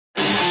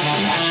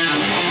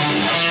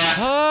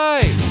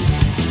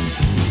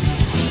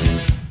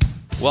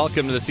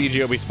Welcome to the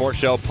CJOB Sports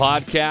Show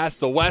podcast,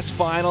 the West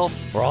Final.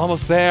 We're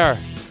almost there.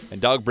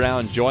 And Doug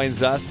Brown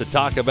joins us to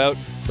talk about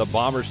the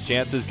Bombers'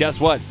 chances.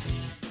 Guess what?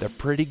 They're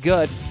pretty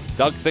good.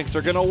 Doug thinks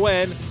they're going to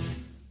win.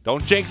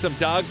 Don't jinx them,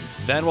 Doug.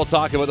 Then we'll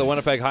talk about the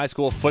Winnipeg High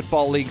School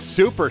Football League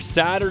Super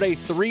Saturday.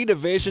 3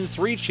 divisions,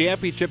 3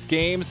 championship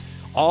games,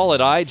 all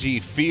at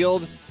IG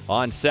Field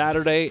on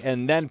Saturday.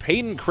 And then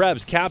Peyton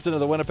Krebs, captain of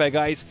the Winnipeg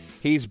Ice,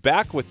 he's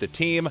back with the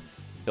team.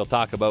 He'll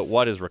talk about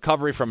what his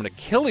recovery from an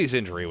Achilles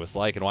injury was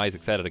like and why he's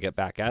excited to get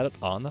back at it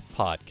on the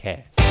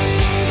podcast.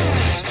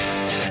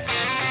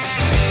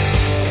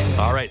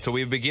 All right, so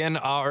we begin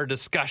our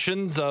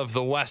discussions of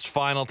the West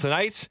Final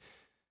tonight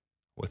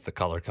with the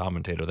color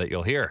commentator that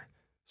you'll hear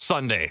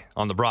Sunday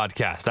on the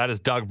broadcast. That is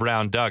Doug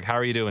Brown. Doug, how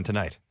are you doing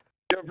tonight?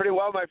 Doing pretty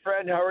well, my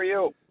friend. How are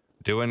you?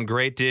 Doing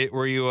great.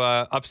 Were you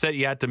upset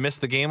you had to miss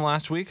the game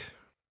last week?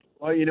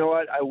 Well, you know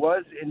what? I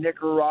was in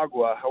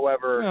Nicaragua.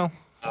 However,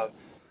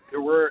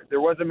 there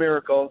was a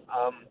miracle.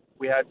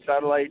 We had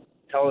satellite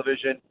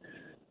television.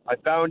 I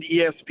found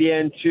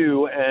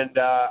ESPN2, and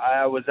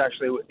I was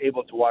actually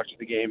able to watch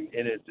the game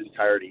in its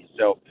entirety.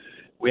 So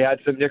we had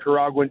some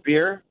Nicaraguan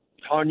beer,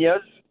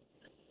 Tanya's,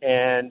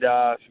 and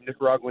some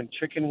Nicaraguan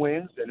chicken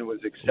wings, and it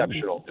was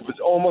exceptional. It was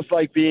almost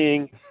like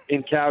being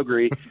in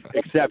Calgary,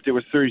 except it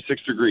was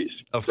 36 degrees.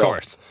 Of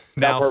course.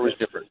 That part was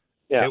different.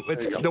 Yeah,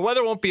 the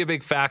weather won't be a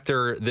big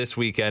factor this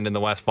weekend in the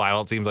West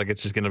Final. It seems like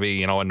it's just going to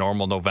be, a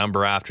normal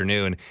November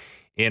afternoon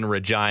in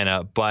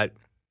Regina. But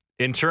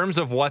in terms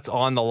of what's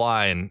on the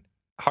line,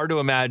 hard to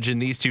imagine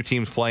these two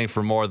teams playing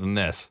for more than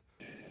this.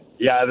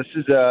 Yeah, this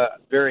is a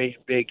very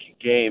big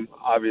game,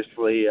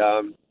 obviously.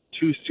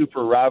 Two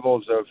super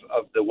rivals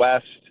of the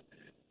West.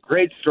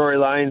 Great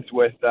storylines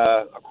with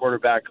a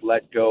quarterback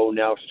let go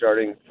now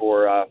starting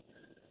for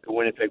the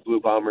Winnipeg Blue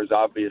Bombers,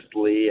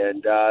 obviously.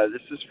 And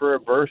this is for a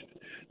berth.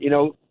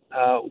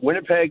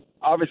 Winnipeg,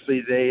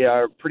 obviously, they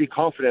are pretty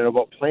confident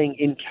about playing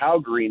in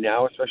Calgary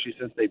now, especially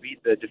since they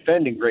beat the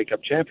defending Grey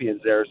Cup champions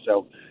there.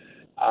 So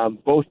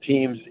both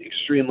teams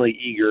extremely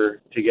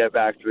eager to get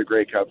back to the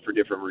Grey Cup for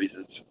different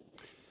reasons.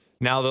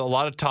 Now, a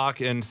lot of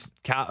talk in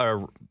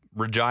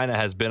Regina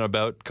has been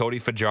about Cody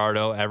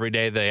Fajardo. Every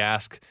day they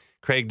ask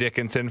Craig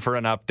Dickinson for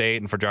an update,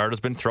 and Fajardo's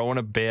been throwing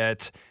a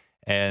bit.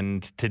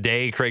 And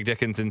today, Craig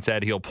Dickinson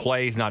said he'll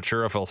play. He's not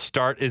sure if he'll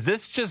start. Is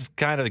this just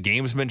kind of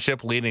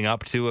gamesmanship leading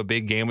up to a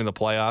big game in the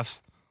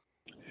playoffs?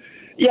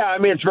 Yeah, I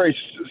mean, it's very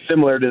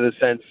similar to the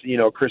sense,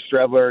 Chris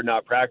Strebler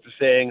not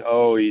practicing.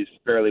 Oh, he's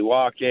barely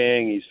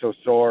walking. He's so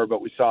sore.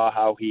 But we saw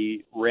how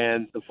he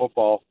ran the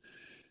football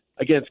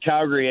against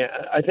Calgary.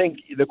 I think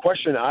the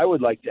question I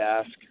would like to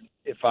ask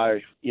if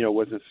I,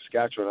 was in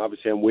Saskatchewan,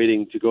 obviously I'm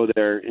waiting to go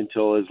there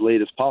until as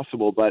late as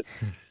possible, but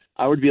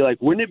I would be like,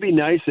 wouldn't it be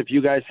nice if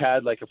you guys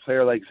had like a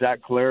player like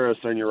Zach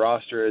Collaros on your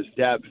roster as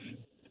depth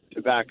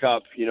to back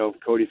up,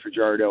 Cody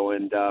Fajardo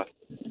and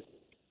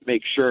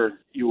make sure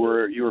you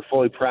were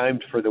fully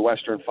primed for the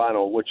Western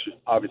Final, which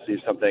obviously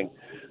is something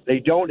they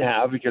don't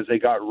have because they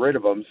got rid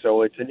of him.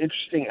 So it's an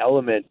interesting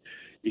element.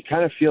 You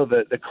kind of feel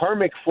the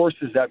karmic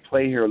forces at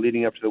play here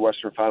leading up to the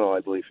Western Final,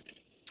 I believe.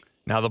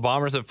 Now, the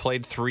Bombers have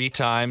played 3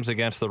 times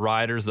against the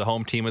Riders. The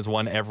home team has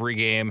won every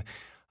game.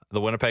 The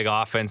Winnipeg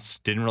offense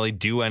didn't really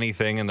do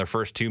anything in their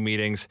first 2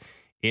 meetings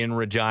in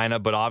Regina,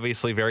 but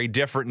obviously very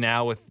different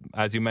now with,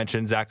 as you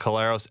mentioned, Zach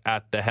Collaros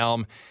at the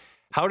helm.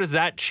 How does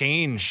that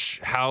change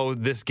how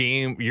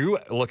you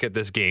look at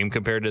this game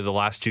compared to the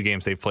last 2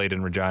 games they've played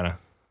in Regina?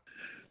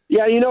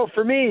 Yeah,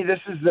 for me, this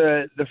is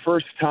the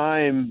first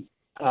time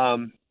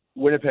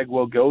Winnipeg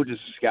will go to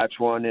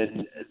Saskatchewan,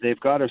 and they've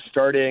got a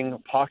starting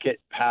pocket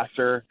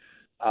passer.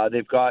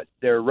 They've got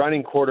their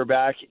running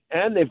quarterback,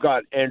 and they've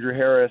got Andrew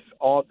Harris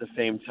all at the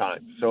same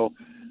time. So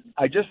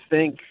I just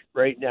think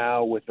right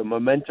now with the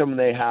momentum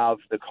they have,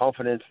 the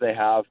confidence they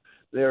have,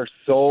 they're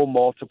so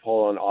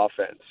multiple on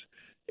offense.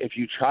 If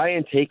you try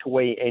and take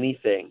away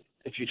anything,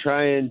 if you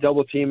try and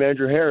double team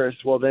Andrew Harris,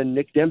 well, then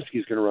Nick Dembski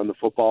is going to run the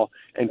football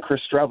and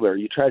Chris Strebler.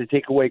 You try to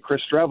take away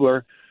Chris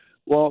Strebler,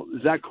 well,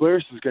 Zach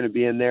Collaros is going to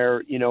be in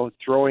there,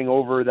 throwing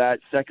over that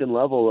second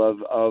level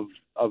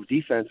of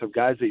defense of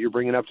guys that you're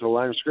bringing up to the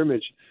line of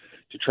scrimmage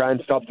to try and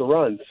stop the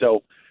run.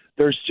 So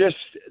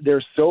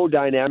they're so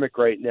dynamic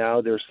right now.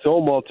 They're so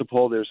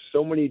multiple. There's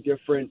so many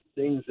different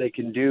things they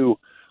can do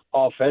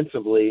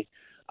offensively.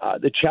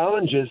 The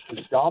challenge is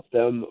to stop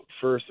them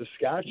for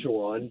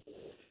Saskatchewan.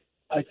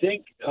 I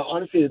think,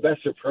 honestly, the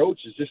best approach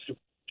is just to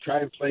try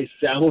and play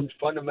sound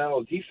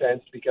fundamental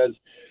defense, because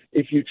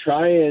if you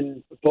try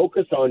and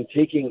focus on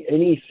taking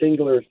any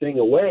singular thing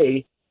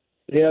away,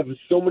 they have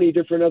so many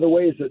different other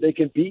ways that they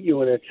can beat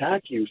you and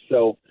attack you.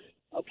 So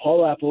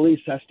Paul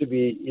LaPolice has to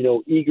be,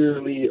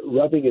 eagerly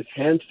rubbing his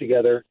hands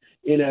together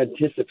in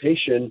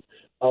anticipation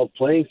of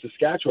playing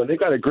Saskatchewan. They've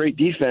got a great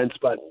defense,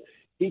 but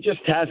he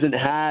just hasn't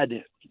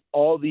had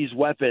all these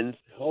weapons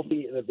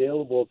healthy and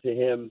available to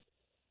him,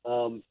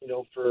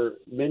 for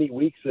many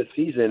weeks this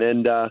season.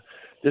 And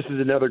this is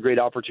another great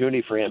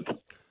opportunity for him.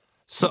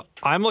 So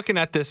I'm looking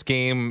at this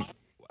game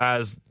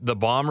as the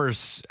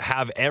Bombers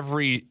have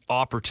every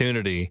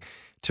opportunity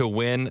to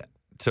win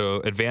to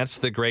advance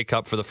to the Grey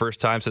Cup for the first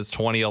time since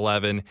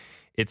 2011.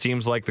 It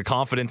seems like the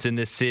confidence in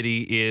this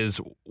city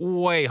is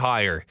way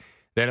higher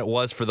than it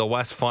was for the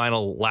West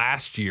Final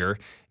last year.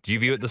 Do you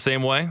view it the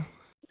same way?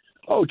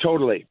 Oh,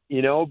 totally.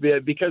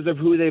 Because of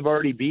who they've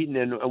already beaten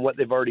and what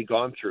they've already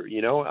gone through.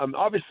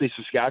 Obviously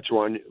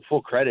Saskatchewan,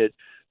 full credit,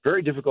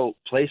 very difficult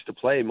place to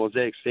play,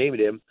 Mosaic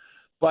Stadium.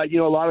 But,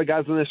 a lot of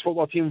guys on this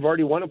football team have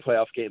already won a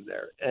playoff game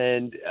there.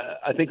 And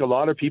I think a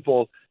lot of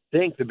people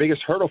think the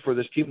biggest hurdle for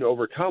this team to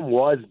overcome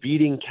was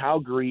beating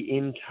Calgary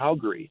in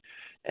Calgary.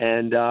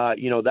 And,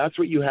 that's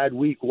what you had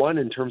week one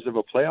in terms of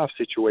a playoff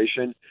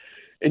situation.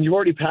 And you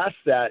already passed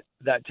that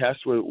test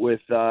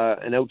with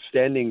an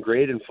outstanding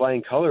grade in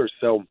flying colors.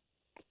 So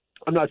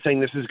I'm not saying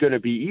this is going to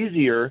be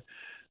easier,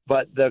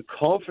 but the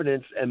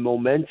confidence and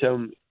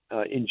momentum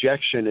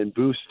injection and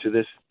boost to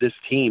this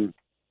team,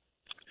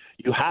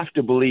 you have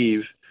to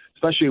believe,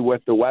 especially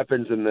with the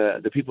weapons and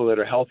the people that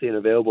are healthy and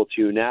available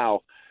to you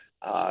now,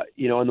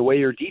 and the way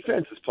your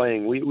defense is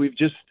playing. We've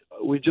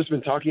just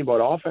been talking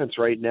about offense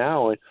right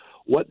now and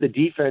what the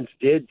defense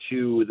did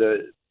to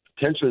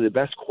potentially the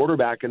best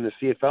quarterback in the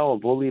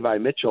CFL, Bo Levi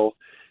Mitchell,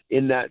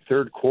 in that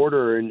third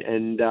quarter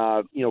and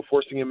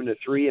forcing him into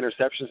 3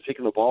 interceptions,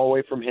 taking the ball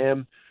away from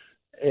him.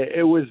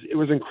 It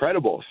was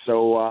incredible.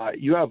 So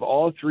you have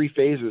all 3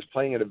 phases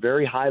playing at a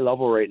very high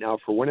level right now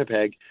for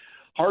Winnipeg.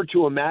 Hard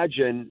to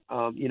imagine,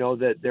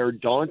 that they're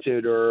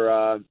daunted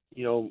or,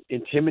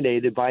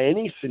 intimidated by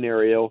any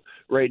scenario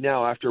right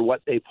now after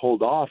what they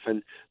pulled off.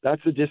 And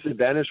that's a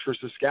disadvantage for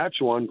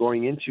Saskatchewan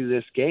going into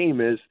this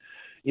game is,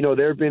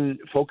 they've been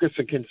focused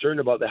and concerned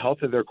about the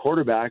health of their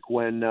quarterback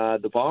when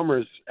the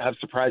Bombers have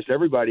surprised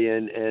everybody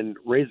and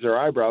raised their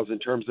eyebrows in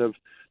terms of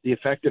the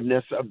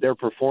effectiveness of their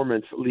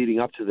performance leading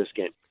up to this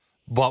game.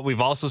 But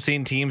we've also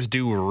seen teams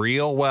do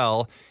real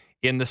well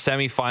in the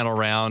semifinal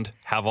round,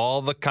 have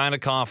all the kind of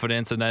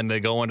confidence, and then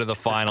they go into the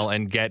final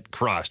and get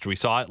crushed. We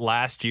saw it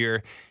last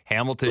year.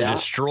 Hamilton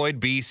destroyed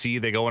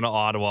BC. They go into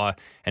Ottawa,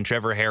 and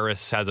Trevor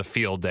Harris has a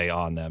field day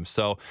on them.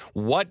 So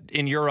what,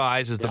 in your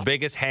eyes, is the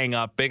biggest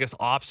hang-up, biggest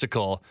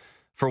obstacle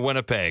for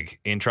Winnipeg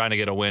in trying to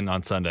get a win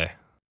on Sunday?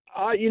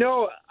 I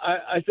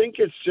think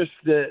it's just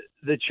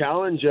the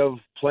challenge of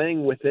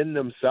playing within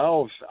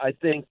themselves. I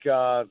think,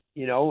 as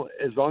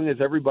long as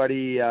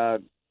everybody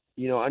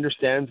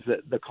understands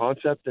the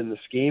concept and the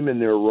scheme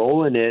and their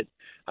role in it,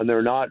 and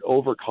they're not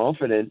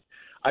overconfident,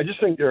 I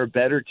just think they're a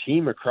better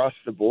team across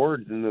the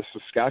board than the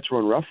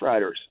Saskatchewan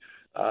Roughriders.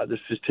 The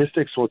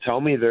statistics will tell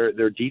me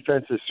their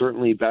defense is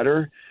certainly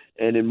better,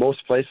 and in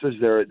most places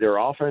their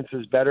offense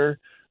is better.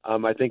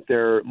 I think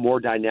they're more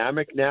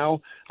dynamic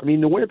now. I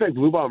mean, the Winnipeg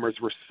Blue Bombers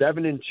were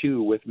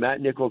 7-2 with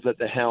Matt Nichols at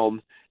the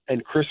helm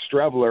and Chris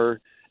Streveler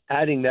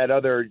adding that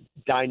other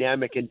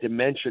dynamic and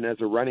dimension as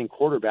a running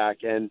quarterback.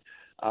 And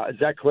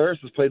Zach Collaros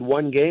has played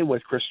one game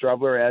with Chris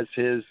Streveler as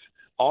his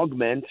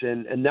augment,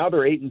 and now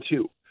they're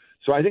 8-2.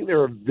 So I think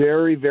they're a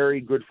very,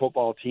 very good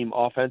football team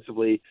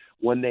offensively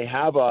when they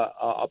have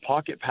a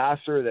pocket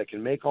passer that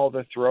can make all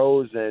the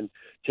throws and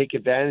take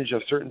advantage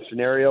of certain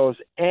scenarios,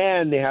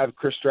 and they have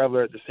Chris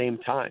Streveler at the same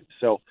time.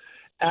 So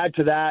add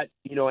to that,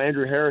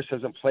 Andrew Harris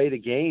hasn't played a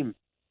game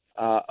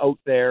out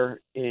there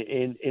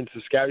in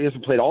Saskatchewan. He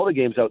hasn't played all the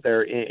games out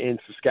there in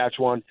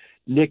Saskatchewan.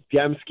 Nick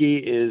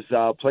Dembski is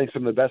playing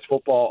some of the best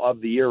football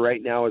of the year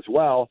right now as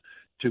well,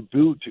 to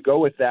go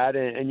with that.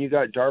 And you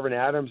got Darvin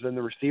Adams and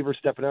the receiver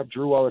stepping up,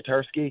 Drew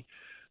Wolodarski.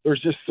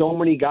 There's just so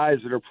many guys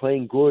that are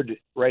playing good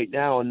right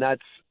now, and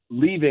that's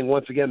leaving,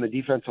 once again, the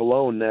defense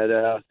alone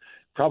that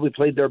probably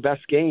played their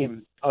best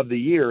game of the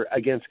year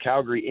against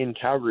Calgary in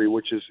Calgary,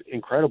 which is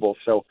incredible.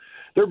 So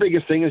their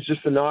biggest thing is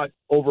just to not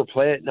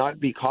overplay it, not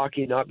be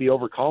cocky, not be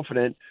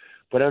overconfident,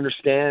 but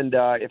understand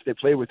if they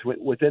play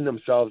within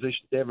themselves,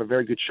 they have a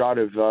very good shot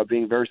of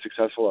being very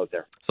successful out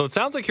there. So it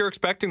sounds like you're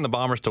expecting the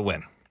Bombers to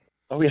win.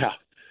 Oh,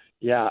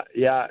 yeah,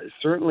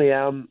 certainly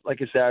am.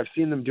 Like I said, I've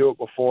seen them do it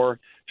before in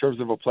terms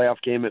of a playoff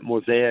game at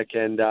Mosaic.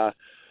 And,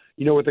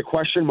 with the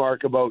question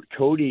mark about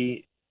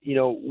Cody,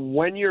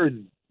 when you're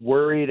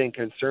worried and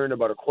concerned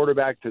about a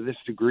quarterback to this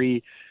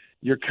degree,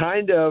 you're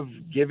kind of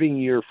giving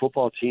your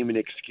football team an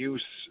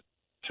excuse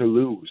to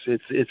lose.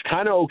 It's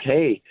kind of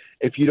okay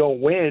if you don't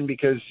win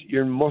because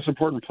your most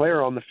important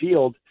player on the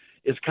field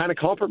is kind of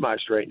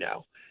compromised right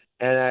now.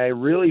 And I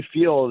really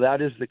feel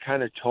that is the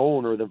kind of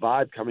tone or the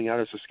vibe coming out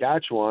of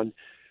Saskatchewan,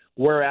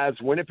 whereas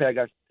Winnipeg,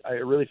 I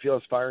really feel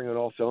is firing on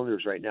all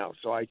cylinders right now.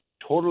 So I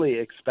totally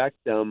expect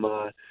them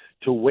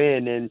to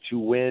win and to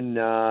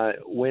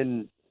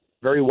win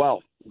very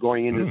well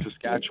going into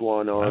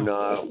Saskatchewan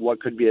on what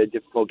could be a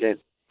difficult game.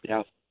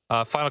 Yeah.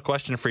 Final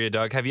question for you,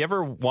 Doug. Have you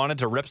ever wanted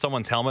to rip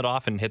someone's helmet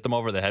off and hit them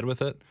over the head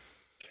with it?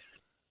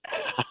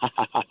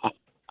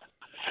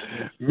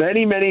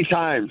 Many, many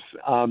times.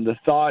 The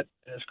thought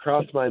has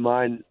crossed my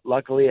mind.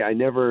 Luckily, I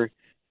never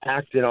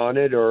acted on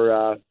it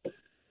or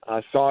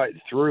saw it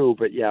through.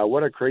 But, yeah,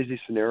 what a crazy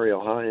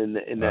scenario,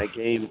 in that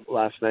game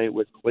last night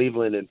with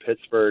Cleveland and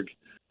Pittsburgh.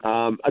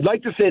 I'd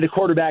like to say the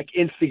quarterback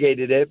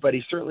instigated it, but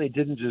he certainly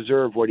didn't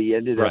deserve what he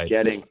ended up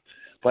getting.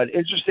 But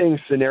interesting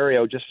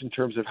scenario just in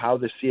terms of how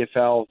the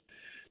CFL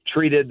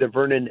treated the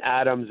Vernon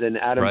Adams and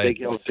Adam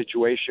Bighill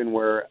situation,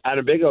 where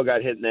Adam Bighill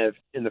got hit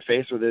in the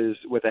face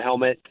with a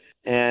helmet,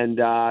 and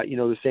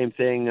the same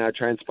thing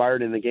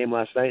transpired in the game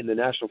last night in the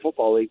National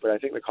Football League. But I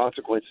think the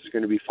consequence is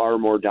going to be far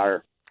more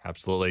dire.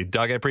 Absolutely.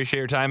 Doug, I appreciate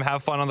your time.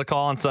 Have fun on the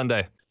call on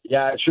Sunday.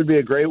 Yeah, it should be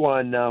a great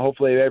one.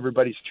 Hopefully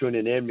everybody's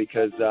tuning in,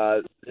 because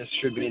this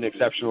should be an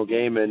exceptional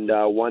game, and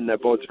one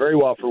that bodes very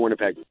well for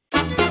Winnipeg.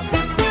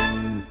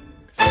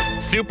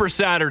 Super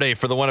Saturday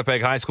for the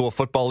Winnipeg High School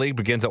Football League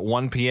begins at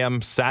 1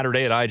 p.m.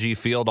 Saturday at IG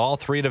Field. All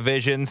three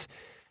divisions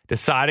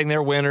deciding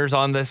their winners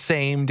on the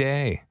same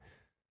day.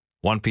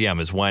 1 p.m.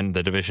 is when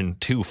the Division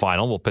II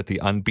final will pit the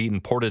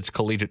unbeaten Portage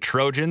Collegiate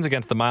Trojans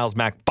against the Miles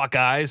Mac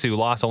Buckeyes, who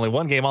lost only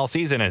one game all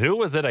season. And who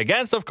was it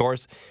against? Of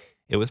course,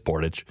 it was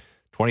Portage.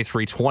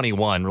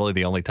 23-21, really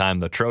the only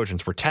time the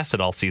Trojans were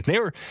tested all season. They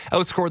were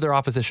outscored their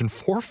opposition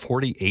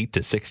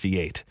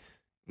 448-68.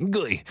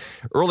 Glee.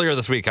 Earlier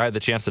this week, I had the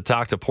chance to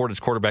talk to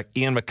Portage quarterback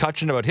Ian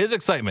McCutcheon about his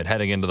excitement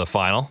heading into the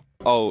final.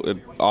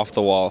 Off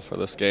the wall for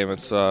this game.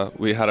 It's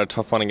we had a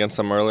tough one against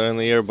them earlier in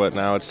the year, but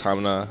now it's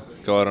time to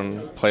go out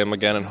and play them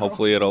again, and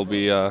hopefully it'll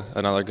be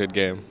another good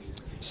game.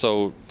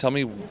 So tell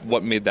me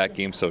what made that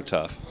game so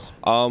tough.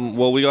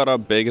 Well, we got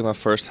up big in the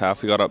first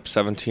half. We got up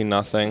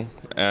 17-0,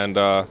 and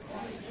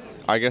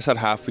I guess at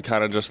half we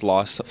kind of just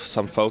lost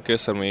some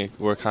focus, and we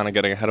were kind of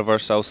getting ahead of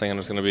ourselves, saying it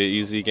was going to be an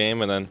easy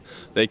game. And then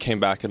they came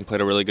back and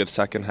played a really good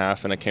second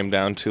half, and it came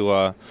down to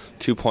a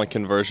 2-point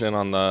conversion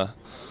on the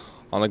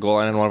goal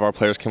line, and one of our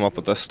players came up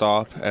with a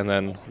stop, and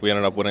then we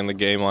ended up winning the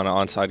game on an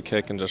onside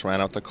kick and just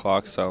ran out the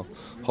clock. So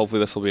hopefully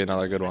this will be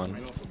another good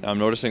one. Now I'm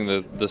noticing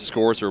the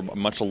scores are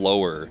much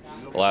lower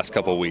the last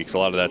couple of weeks. A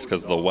lot of that's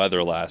because of the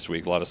weather last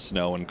week, a lot of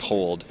snow and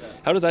cold.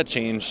 How does that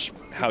change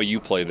how you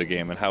play the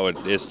game and how it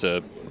is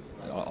to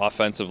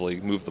offensively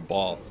move the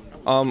ball?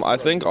 I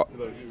think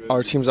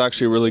our team's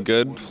actually really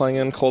good playing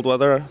in cold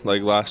weather.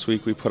 Like last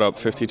week we put up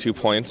 52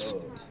 points,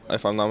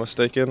 if I'm not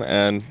mistaken,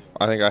 and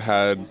I think I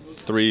had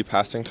 3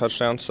 passing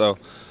touchdowns. So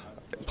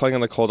playing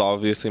in the cold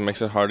obviously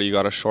makes it harder. You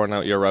got to shorten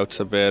out your routes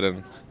a bit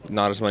and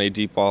not as many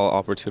deep ball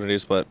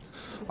opportunities. But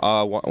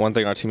one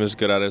thing our team is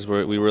good at is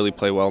we really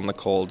play well in the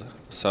cold.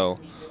 So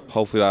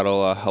hopefully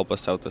that'll help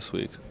us out this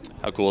week.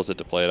 How cool is it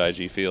to play at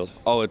IG Field?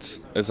 Oh, it's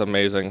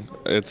amazing.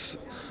 It's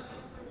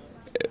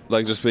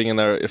like just being in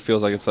there, it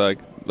feels like it's like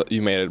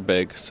you made it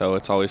big. So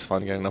it's always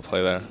fun getting to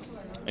play there.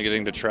 And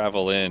getting to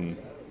travel in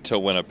to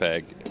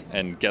Winnipeg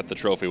and get the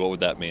trophy, what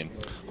would that mean?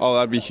 Oh,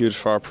 that'd be huge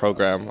for our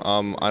program.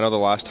 I know the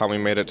last time we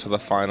made it to the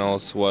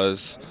finals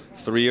was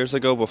 3 years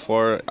ago,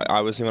 before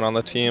I was even on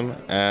the team,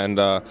 and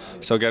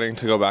so getting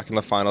to go back in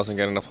the finals and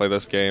getting to play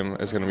this game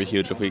is going to be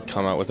huge if we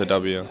come out with a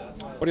W.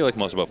 What do you like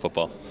most about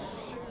football?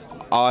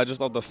 I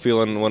just love the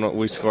feeling when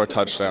we score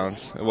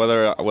touchdowns.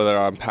 Whether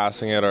I'm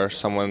passing it or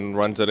someone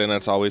runs it in,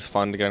 it's always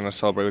fun to get to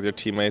celebrate with your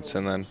teammates.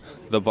 And then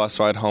the bus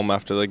ride home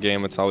after the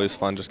game, it's always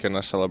fun just getting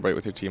to celebrate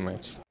with your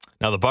teammates.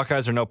 Now, the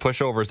Buckeyes are no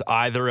pushovers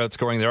either,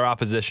 outscoring their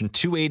opposition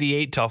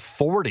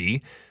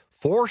 288-40.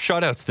 4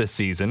 shutouts this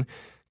season.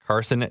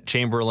 Carson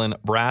Chamberlain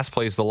Brass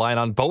plays the line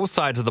on both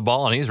sides of the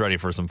ball, and he's ready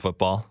for some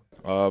football.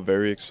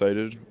 Very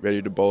excited,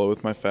 ready to ball out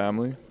with my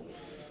family.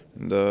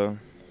 And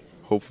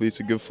hopefully it's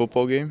a good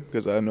football game,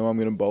 because I know I'm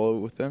going to ball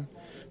out with them.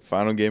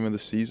 Final game of the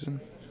season,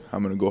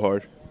 I'm going to go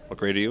hard. What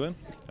grade are you in?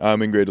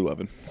 I'm in grade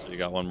 11. So you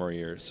got one more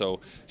year. So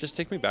just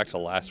take me back to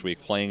last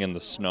week, playing in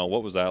the snow.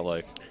 What was that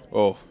like?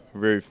 Oh,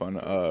 very fun.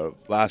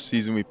 Last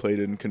season we played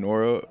in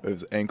Kenora. It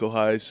was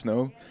ankle-high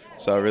snow,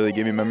 so it really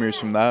gave me memories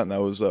from that, and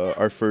that was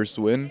our first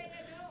win.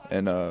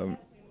 And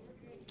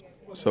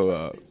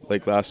so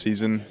like last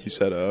season, he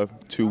said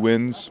 2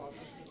 wins.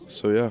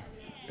 So yeah,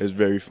 it was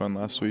very fun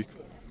last week.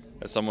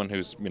 As someone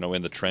who's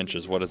in the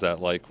trenches, what is that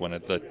like when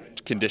the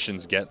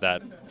conditions get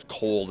that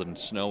cold and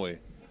snowy?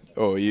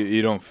 Oh,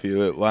 you don't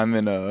feel it.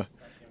 Linemen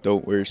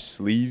don't wear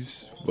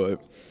sleeves,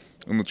 but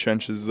in the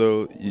trenches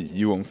though,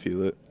 you won't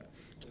feel it.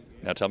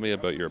 Now tell me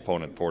about your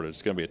opponent, Portage.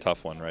 It's going to be a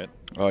tough one, right?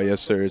 Oh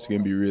yes, sir. It's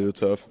going to be really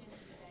tough.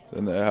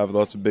 And they have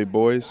lots of big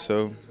boys,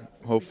 so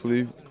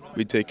hopefully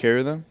we take care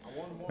of them.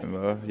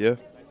 And yeah.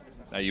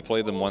 Now, you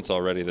played them once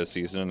already this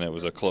season, and it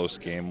was a close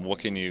game. What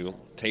can you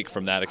take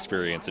from that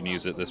experience and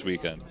use it this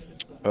weekend?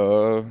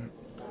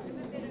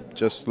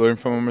 Just learn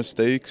from our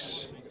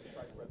mistakes.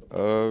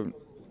 Come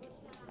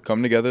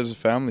together as a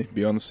family.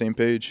 Be on the same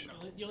page.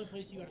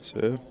 So,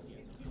 yeah.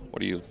 What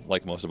do you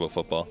like most about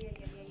football?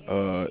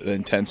 The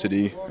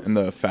intensity and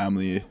the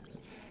family of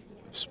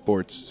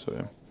sports. So,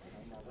 yeah.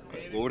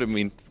 What would it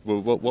mean?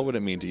 What would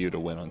it mean to you to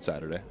win on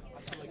Saturday?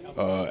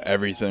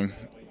 Everything.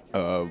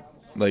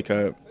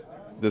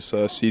 This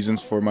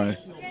season's for my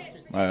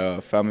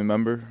family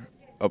member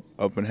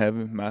up in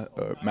heaven,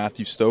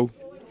 Matthew Stowe.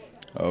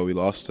 We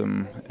lost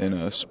him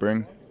in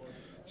spring.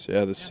 So,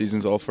 yeah, this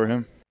season's all for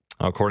him.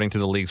 According to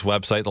the league's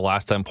website, the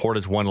last time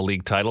Portage won a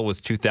league title was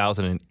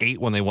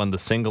 2008 when they won the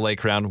Single A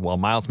crown, while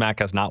Miles Mac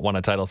has not won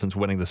a title since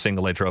winning the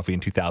Single A trophy in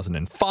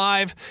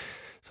 2005.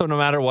 So no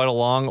matter what, a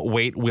long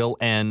wait will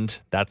end.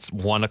 That's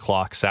 1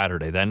 o'clock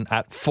Saturday. Then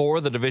at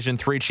 4, the Division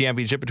III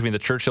championship between the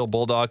Churchill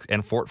Bulldogs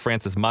and Fort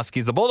Francis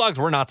Muskies. The Bulldogs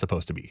were not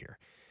supposed to be here.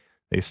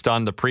 They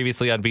stunned the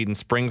previously unbeaten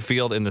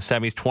Springfield in the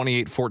semis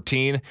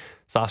 28-14.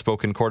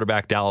 Soft-spoken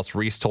quarterback Dallas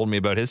Reese told me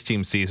about his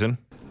team's season.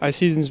 Our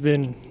season's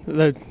been,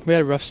 we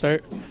had a rough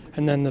start,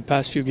 and then the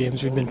past few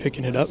games we've been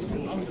picking it up.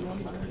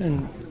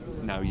 And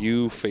Now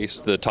you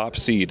faced the top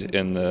seed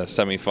in the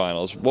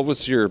semifinals. What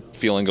was your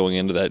feeling going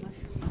into that?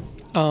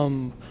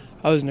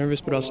 I was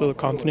nervous, but also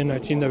confident in our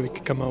team that we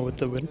could come out with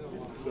the win.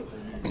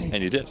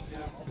 And you did.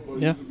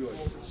 Yeah.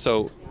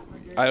 So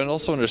I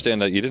also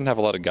understand that you didn't have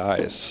a lot of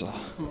guys.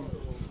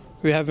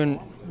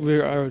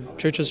 Our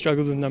church has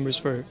struggled with numbers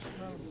for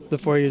the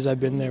 4 years I've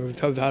been there. We've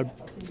had,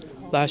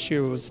 last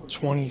year was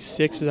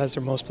 26, that's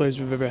the most players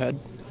we've ever had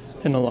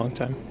in a long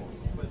time.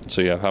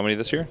 So you have how many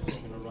this year?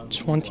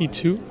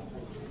 22.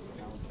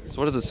 So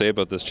what does it say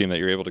about this team that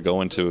you're able to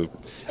go into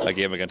a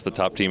game against the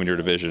top team in your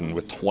division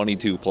with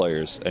 22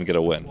 players and get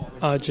a win?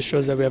 It just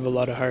shows that we have a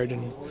lot of heart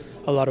and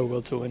a lot of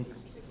will to win.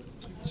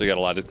 So you got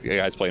a lot of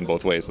guys playing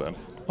both ways then.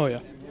 Oh, yeah.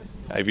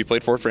 Have you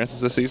played Fort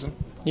Francis this season?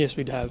 Yes,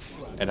 we'd have.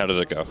 And how did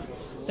it go?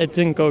 It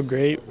didn't go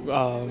great.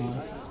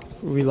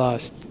 We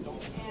lost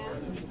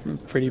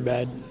pretty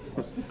bad.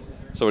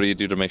 So what do you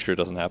do to make sure it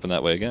doesn't happen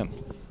that way again?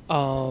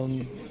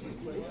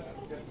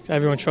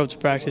 Everyone show up to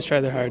practice,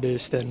 try their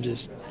hardest, and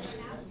just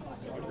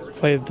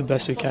play the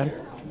best we can.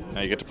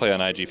 Now you get to play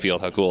on IG Field.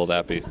 How cool will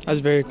that be? That's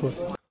very cool.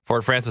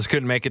 Fort Francis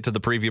couldn't make it to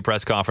the preview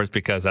press conference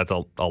because that's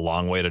a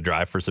long way to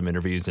drive for some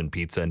interviews and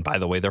pizza. And by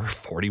the way, there were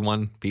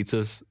 41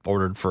 pizzas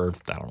ordered for,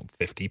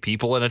 50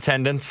 people in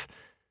attendance.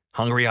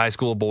 Hungry high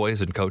school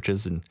boys and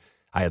coaches, and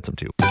I had some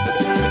too.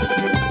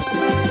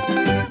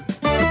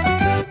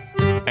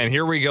 And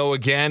here we go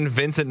again.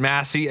 Vincent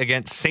Massey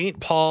against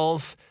St.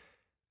 Paul's.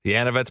 The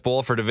Anavets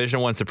Bowl for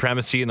Division I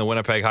supremacy in the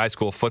Winnipeg High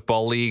School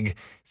Football League.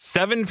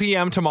 7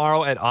 p.m.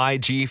 tomorrow at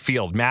IG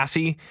Field.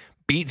 Massey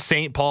beat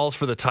St. Paul's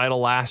for the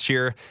title last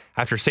year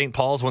after St.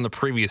 Paul's won the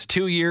previous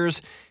 2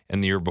 years.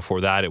 And the year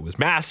before that, it was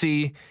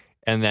Massey.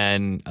 And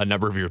then a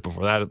number of years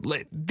before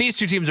that, these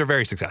two teams are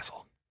very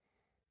successful.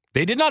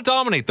 They did not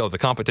dominate, though, the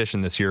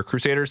competition this year.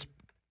 Crusaders,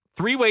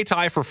 3-way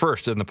tie for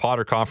first in the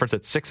Potter Conference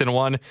at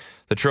 6-1.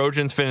 The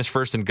Trojans finished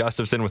first in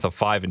Gustafson with a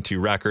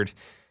 5-2 record.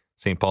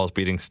 St. Paul's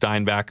beating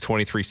Steinbach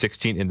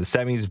 23-16 in the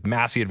semis.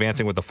 Massey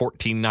advancing with a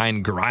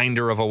 14-9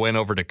 grinder of a win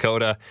over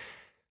Dakota.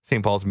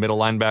 St. Paul's middle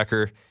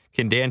linebacker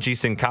Kindanji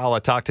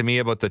Sinkala talked to me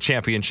about the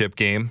championship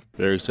game.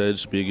 Very excited.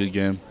 Should be a good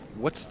game.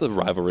 What's the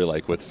rivalry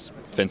like with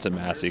Vincent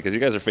Massey? Because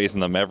you guys are facing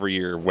them every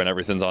year when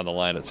everything's on the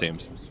line, it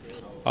seems.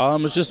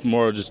 It's just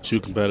more two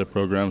competitive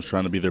programs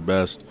trying to be their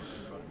best.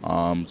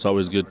 It's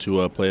always good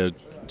to play a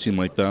team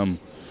like them.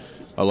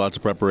 Lots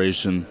of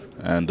preparation,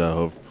 and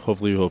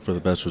hopefully we hope for the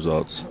best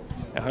results.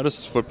 How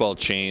does football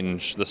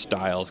change the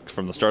style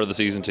from the start of the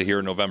season to here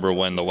in November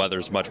when the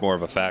weather's much more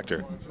of a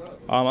factor?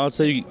 I would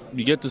say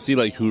you get to see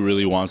who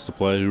really wants to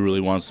play, who really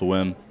wants to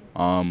win.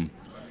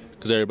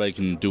 Because everybody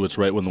can do what's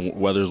right when the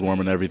weather's warm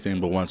and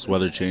everything, but once the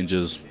weather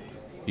changes,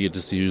 you get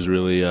to see who's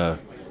really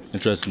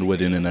interested in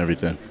winning and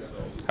everything.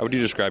 How would you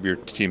describe your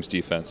team's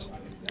defense?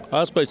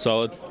 It's quite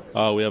solid.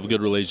 We have a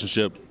good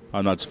relationship,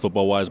 not just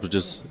football-wise, but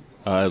just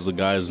as the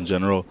guys in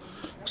general.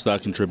 So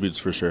that contributes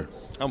for sure.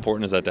 How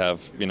important is that to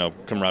have,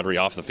 camaraderie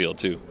off the field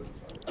too?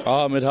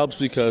 It helps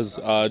because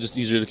just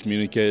easier to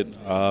communicate,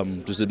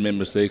 just admit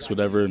mistakes,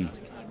 whatever, and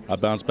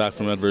bounce back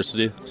from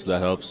adversity. So that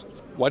helps.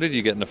 Why did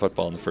you get into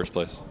football in the first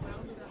place?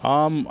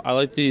 I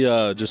like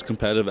the just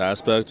competitive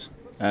aspect,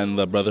 and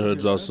the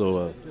brotherhood's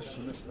also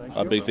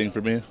a big thing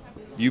for me.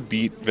 You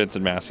beat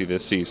Vincent Massey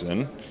this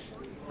season,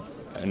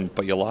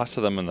 but you lost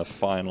to them in the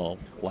final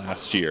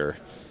last year.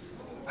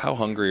 How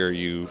hungry are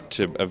you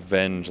to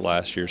avenge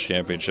last year's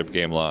championship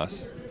game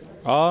loss?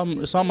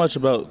 It's not much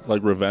about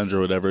revenge or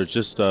whatever. It's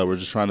just we're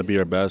just trying to be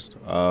our best,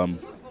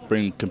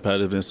 bring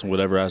competitiveness in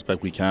whatever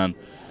aspect we can,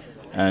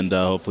 and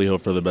hopefully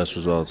hope for the best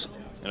results.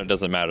 And it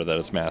doesn't matter that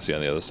it's Massey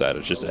on the other side.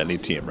 It's just any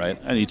team, right?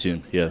 Any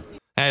team, yeah.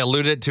 I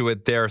alluded to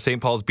it there.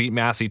 St. Paul's beat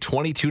Massey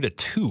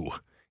 22-2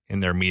 in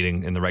their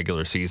meeting in the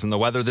regular season. The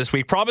weather this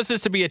week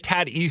promises to be a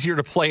tad easier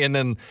to play in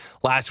than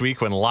last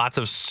week when lots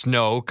of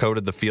snow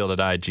coated the field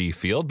at IG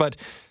Field. But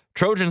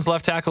Trojans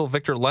left tackle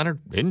Victor Leonard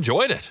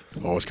enjoyed it.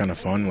 Oh, it's kind of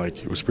fun.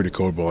 It was pretty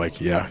cold,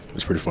 but yeah, it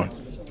was pretty fun.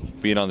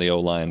 Being on the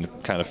O-line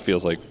kind of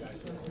feels like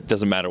it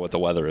doesn't matter what the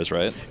weather is,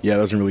 right? Yeah, it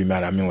doesn't really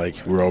matter. I mean,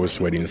 we're always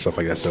sweating and stuff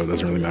like that, so it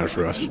doesn't really matter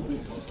for us.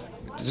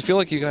 Does it feel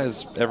like you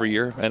guys every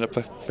year end up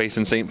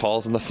facing St.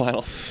 Paul's in the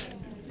final?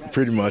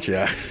 Pretty much,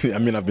 yeah. I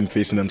mean, I've been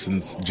facing them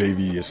since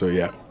JV, so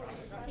yeah.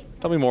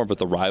 Tell me more about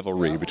the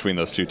rivalry between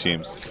those two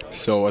teams.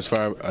 So as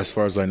far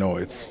as I know,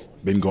 it's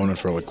been going on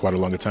for quite a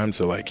long time.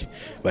 So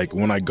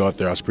when I got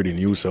there, I was pretty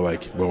new. So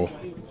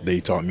they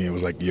taught me, it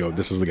was yo,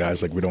 this is the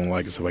guys we don't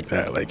like and stuff like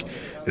that.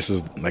 This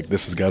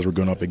is guys we're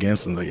going up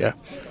against, and yeah,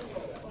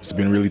 it's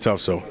been really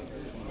tough. So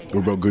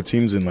we're both good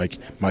teams, and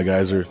my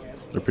guys they're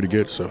pretty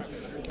good. So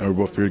and we're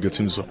both pretty good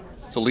teams.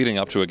 So leading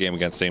up to a game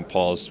against St.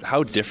 Paul's,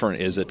 how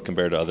different is it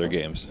compared to other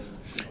games?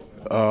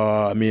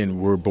 I mean,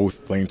 we're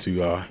both playing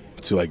to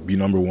like be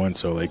number one.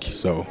 So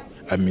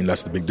I mean,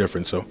 that's the big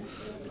difference. So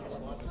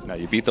Now,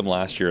 you beat them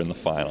last year in the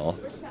final.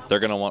 They're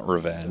going to want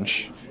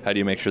revenge. How do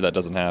you make sure that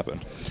doesn't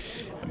happen?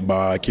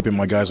 by keeping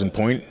my guys in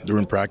point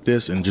during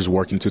practice and just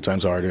working 2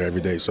 times harder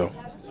every day. So,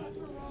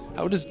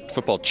 how does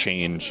football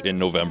change in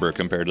November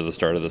compared to the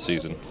start of the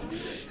season?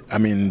 I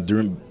mean,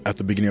 at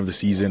the beginning of the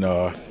season,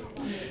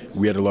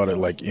 we had a lot of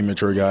like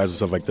immature guys and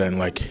stuff like that, and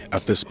like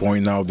at this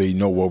point now they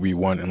know what we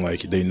want and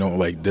like they know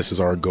like this is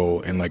our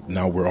goal, and like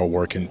now we're all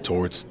working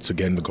towards to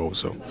getting the goal.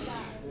 So,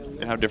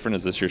 and how different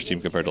is this year's team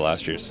compared to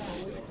last year's?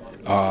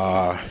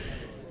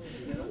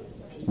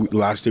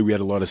 Last year we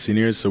had a lot of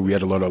seniors, so we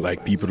had a lot of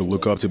like people to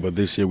look up to, but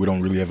this year we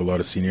don't really have a lot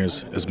of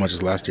seniors as much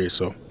as last year.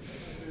 So,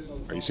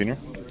 are you senior?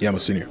 Yeah, I'm a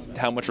senior.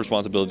 How much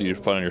responsibility do you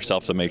put on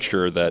yourself to make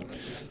sure that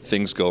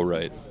things go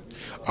right?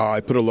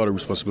 I put a lot of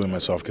responsibility on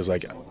myself because,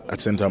 like, at the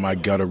same time, I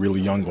got a really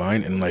young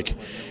line, and like,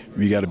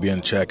 we got to be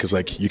in check because,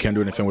 like, you can't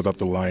do anything without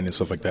the line and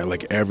stuff like that.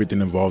 Like,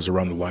 everything involves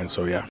around the line.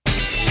 So, yeah.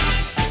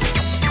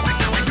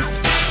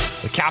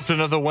 The captain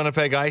of the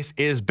Winnipeg Ice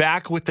is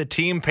back with the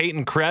team.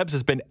 Peyton Krebs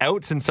has been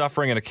out since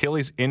suffering an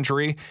Achilles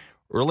injury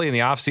early in the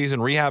offseason,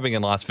 rehabbing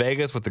in Las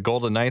Vegas with the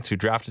Golden Knights, who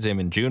drafted him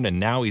in June, and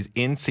now he's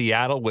in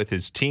Seattle with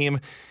his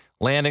team,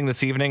 landing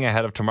this evening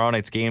ahead of tomorrow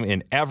night's game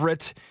in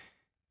Everett.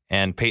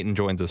 And Peyton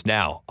joins us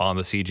now on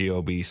the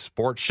CJOB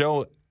Sports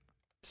Show.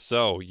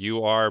 So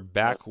you are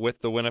back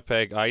with the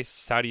Winnipeg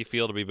Ice. How do you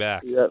feel to be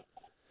back? Yep.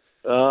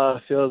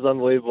 Feels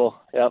unbelievable.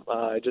 Yep.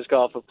 I just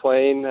got off a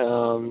plane,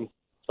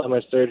 saw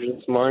my surgeon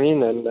this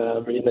morning, and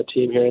meeting the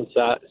team here in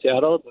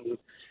Seattle and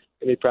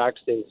be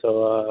practicing.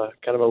 So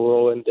kind of a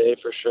whirlwind day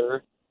for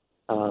sure.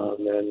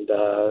 And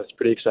it's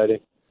pretty exciting.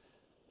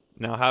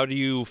 Now, how do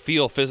you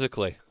feel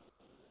physically?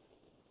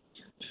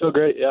 Feel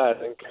great, yeah. I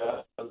think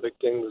the big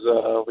things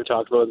we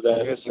talked about with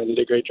Vegas, and they did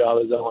a great job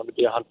as I wanted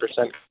to be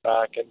 100%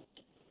 back, and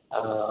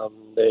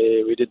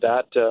we did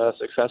that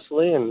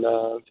successfully, and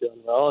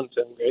feeling well and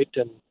feeling great,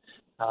 and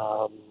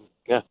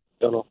yeah,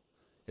 don't know.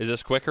 Is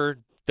this quicker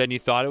than you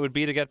thought it would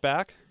be to get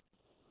back?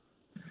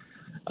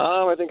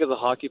 I think as a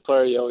hockey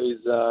player, you always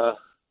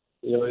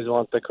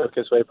want the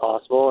quickest way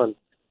possible, and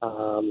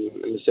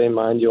in the same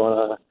mind, you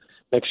want to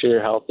make sure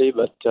you're healthy.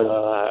 But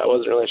I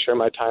wasn't really sure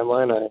my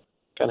timeline. I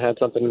kind of had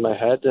something in my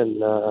head,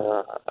 and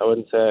I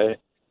wouldn't say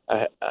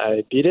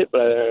I beat it,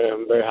 but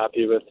I'm very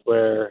happy with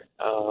where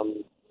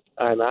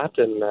I'm at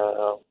and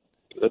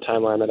the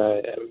timeline that I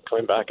am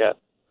coming back at.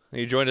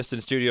 You joined us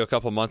in studio a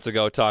couple months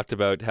ago, talked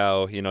about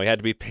how you had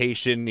to be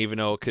patient, even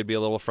though it could be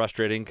a little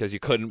frustrating because you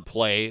couldn't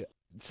play.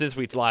 Since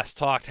we last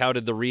talked, how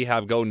did the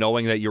rehab go,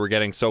 knowing that you were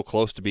getting so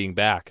close to being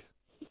back?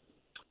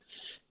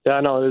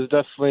 Yeah, no, it was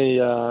definitely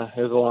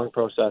it was a long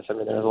process. I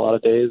mean, there was a lot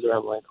of days where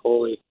I'm like,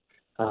 holy.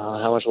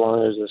 How much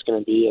longer is this going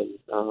to be?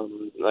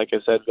 And like I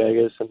said,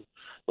 Vegas and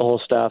the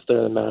whole staff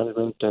there, the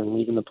management, and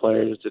even the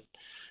players, it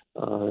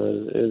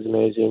is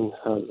amazing.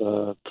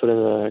 I've put in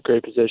a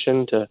great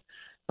position to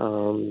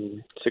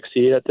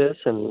succeed at this,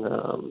 and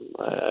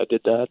I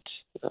did that,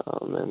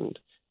 and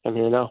I'm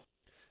here now.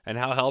 And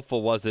how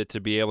helpful was it to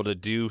be able to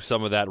do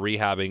some of that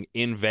rehabbing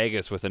in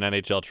Vegas with an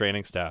NHL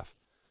training staff?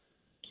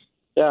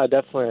 Yeah,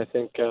 definitely. I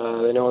think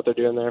they know what they're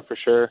doing there for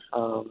sure.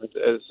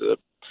 It's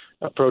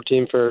a pro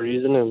team for a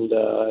reason, and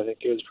I think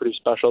it was pretty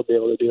special to be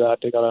able to do that.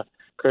 They got to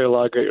create a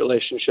lot of great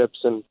relationships,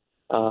 and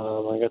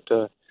I got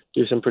to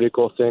do some pretty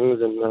cool things,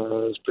 and I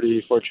was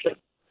pretty fortunate.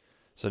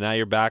 So now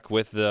you're back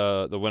with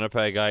the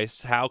Winnipeg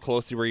Ice. How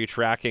closely were you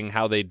tracking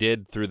how they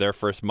did through their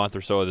first month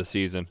or so of the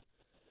season?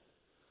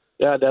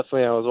 Yeah,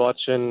 definitely. I was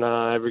watching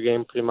every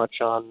game pretty much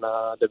on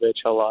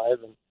WHL Live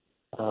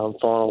and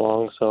following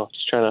along, so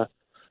just trying to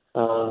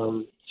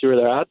see where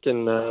they're at,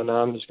 and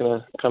now I'm just going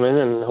to come in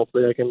and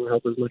hopefully I can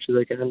help as much as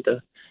I can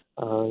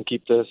to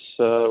keep this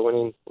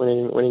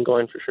winning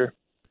going for sure.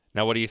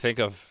 Now, what do you think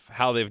of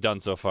how they've done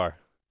so far?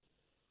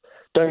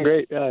 Done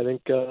great. Yeah, I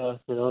think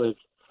they've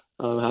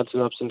had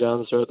some ups and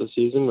downs throughout the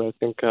season, but I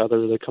think they're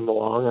really come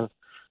along,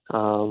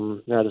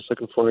 and just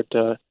looking forward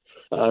to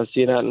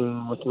seeing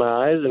that with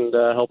my eyes and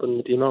helping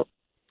the team out.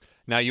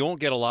 Now, you won't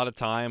get a lot of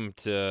time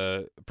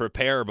to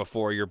prepare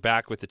before you're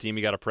back with the team.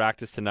 You got to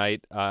practice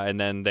tonight, and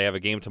then they have a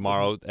game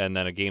tomorrow, and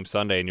then a game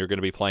Sunday, and you're going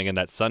to be playing in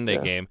that Sunday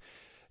game.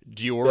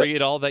 Do you worry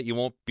at all that you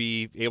won't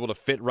be able to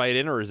fit right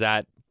in, or is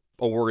that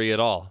a worry at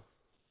all?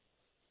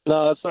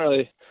 No, that's not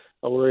really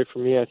a worry for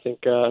me. I think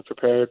I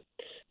prepared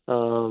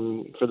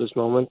for this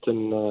moment,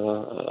 and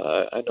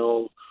I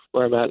know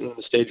where I'm at in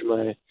the stage of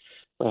my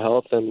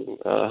health and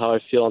how I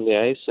feel on the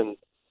ice, and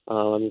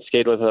I'm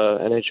skated with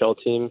an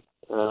NHL team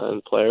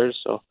and players,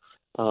 so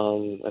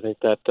I think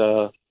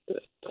that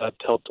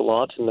helped a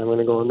lot, and I'm going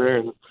to go in there,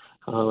 and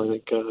I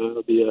think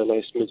it'll be a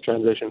nice, smooth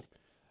transition.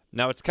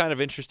 Now, it's kind of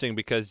interesting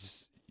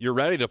because you're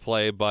ready to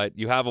play, but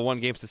you have a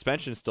one-game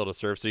suspension still to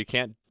serve, so you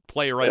can't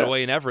play right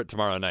away in Everett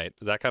tomorrow night.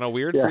 Is that kind of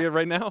weird for you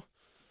right now?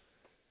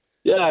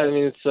 Yeah, I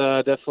mean,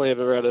 it's definitely I've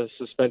ever had a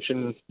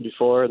suspension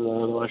before in the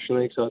Western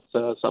League, so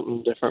it's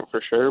something different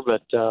for sure,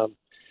 but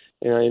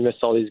you miss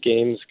all these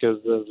games because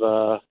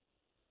of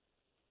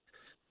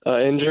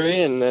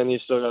injury, and then you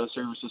still got to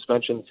serve a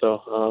suspension.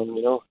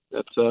 So,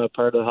 that's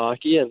part of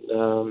hockey, and,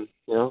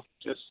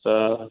 just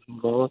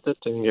move on with it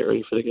and get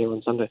ready for the game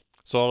on Sunday.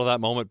 So what will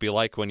that moment be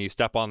like when you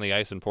step on the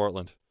ice in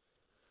Portland?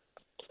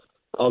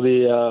 I'll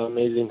be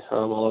amazing.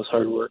 All this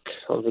hard work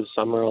over the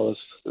summer, all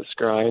this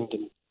grind,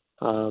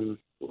 and,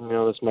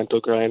 this mental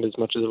grind as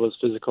much as it was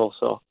physical.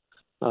 So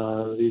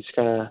these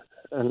kind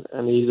of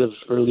an ease of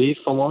relief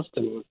almost,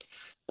 and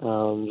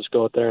just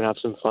go out there and have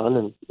some fun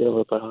and be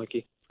able to play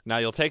hockey. Now,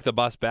 you'll take the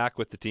bus back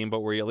with the team, but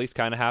were you at least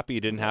kind of happy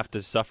you didn't have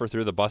to suffer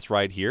through the bus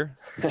ride here?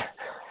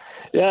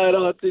 Yeah, I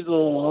know it's a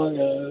little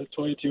long,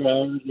 22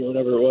 hours or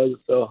whatever it was.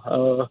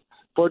 So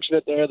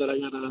fortunate there that I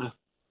got to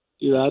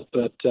do that,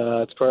 but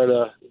it's part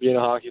of being a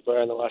hockey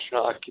player in the Western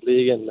Hockey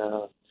League, and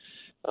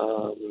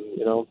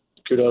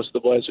kudos to the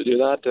boys who do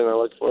that, and I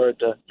look forward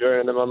to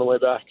joining them on the way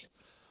back.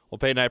 Well,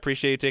 Peyton, I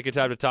appreciate you taking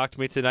time to talk to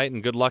me tonight,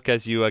 and good luck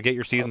as you get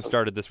your season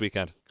started this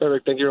weekend.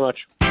 Perfect. Thank you very much.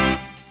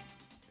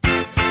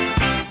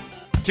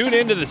 Tune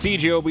in to the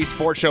CJOB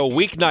Sports Show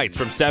weeknights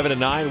from 7 to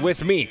 9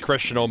 with me,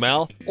 Christian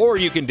O'Mell, or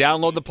you can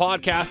download the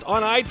podcast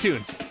on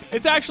iTunes.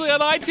 It's actually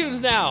on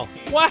iTunes now.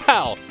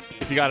 Wow!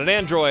 If you got an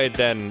Android,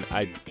 then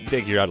I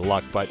think you're out of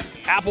luck, but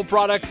Apple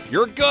products,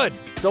 you're good.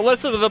 So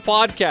listen to the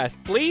podcast.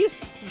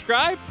 Please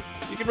subscribe.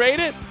 You can rate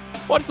it.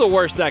 What's the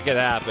worst that could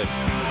happen?